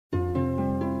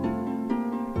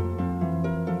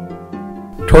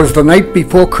'Twas the night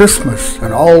before Christmas,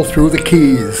 and all through the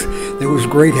Keys there was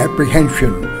great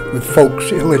apprehension, with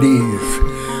folks ill at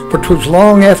ease. For 'twas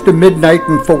long after midnight,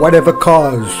 and for whatever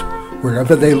cause,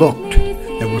 wherever they looked,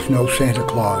 there was no Santa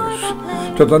Claus.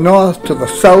 To the north, to the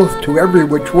south, to every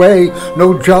which way,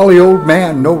 no jolly old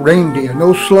man, no reindeer,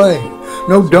 no sleigh,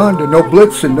 no Donda, no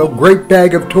Blitzen, no great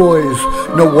bag of toys,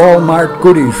 no Walmart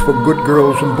goodies for good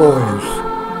girls and boys.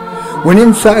 When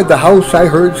inside the house I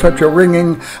heard such a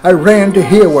ringing, I ran to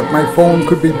hear what my phone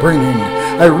could be bringing.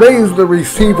 I raised the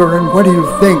receiver, and what do you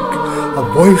think? A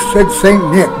voice said St.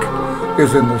 Nick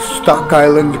is in the Stock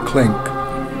Island clink.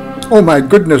 Oh my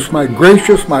goodness, my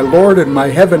gracious, my Lord and my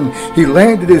heaven, he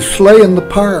landed his sleigh in the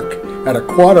park at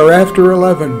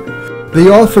 11:15.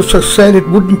 The officer said it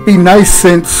wouldn't be nice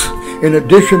since, in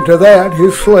addition to that,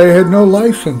 his sleigh had no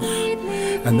license.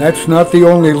 And that's not the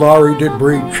only law he did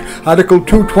breach. Article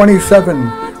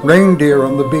 227, reindeer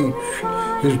on the beach.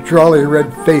 His jolly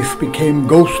red face became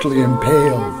ghostly and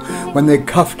pale when they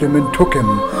cuffed him and took him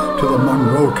to the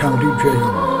Monroe County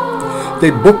Jail.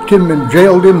 They booked him and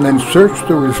jailed him, then searched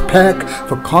through his pack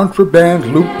for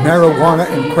contraband, loot, marijuana,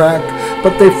 and crack.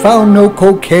 But they found no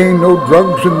cocaine, no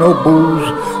drugs, and no booze,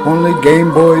 only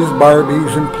Game Boys,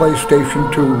 Barbies, and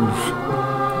PlayStation 2s.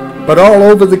 But all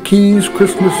over the Keys,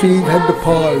 Christmas Eve had to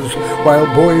pause while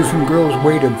boys and girls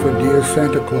waited for dear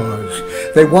Santa Claus.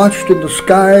 They watched in the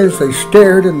skies, they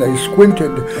stared and they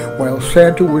squinted while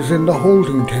Santa was in the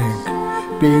holding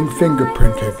tank being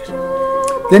fingerprinted.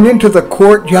 Then into the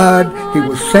courtyard he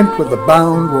was sent with a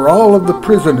bound, where all of the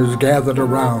prisoners gathered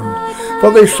around. For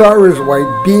they saw his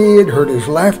white beard, heard his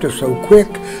laughter so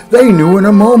quick, they knew in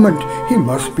a moment he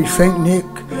must be St. Nick.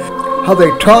 How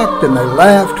they talked and they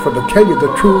laughed, for to tell you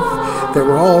the truth, they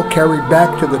were all carried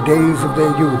back to the days of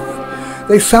their youth.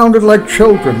 They sounded like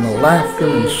children, the laughter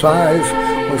and sighs,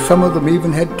 while some of them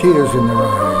even had tears in their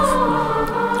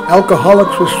eyes.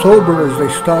 Alcoholics were sober as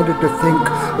they started to think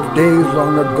of days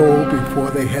long ago before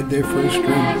they had their first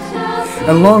drink,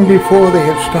 and long before they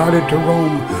had started to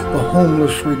roam the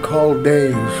homeless recalled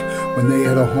days when they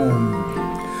had a home.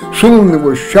 Soon there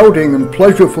was shouting and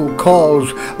pleasureful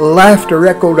calls, laughter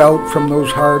echoed out from those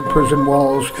hard prison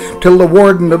walls, till the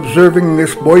warden, observing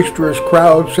this boisterous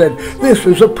crowd, said, "This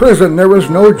is a prison, there is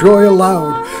no joy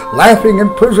allowed. Laughing in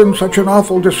prison, such an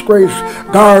awful disgrace.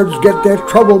 Guards, get that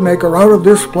troublemaker out of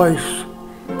this place."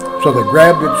 So they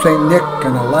grabbed at St. Nick,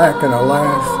 and alack and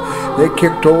alas, they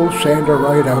kicked old Santa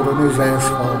right out on his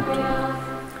asphalt.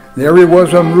 There he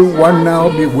was on Route 1 now,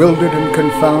 bewildered and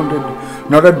confounded.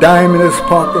 Not a dime in his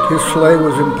pocket, his sleigh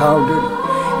was impounded.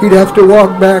 He'd have to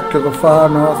walk back to the far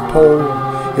North Pole.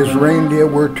 His reindeer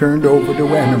were turned over to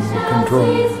animal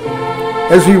control.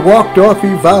 As he walked off,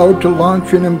 he vowed to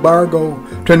launch an embargo,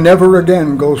 to never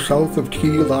again go south of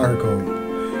Key Largo.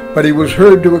 But he was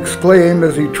heard to exclaim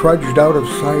as he trudged out of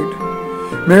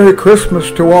sight, "Merry Christmas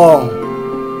to all."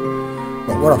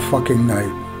 But what a fucking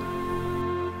night.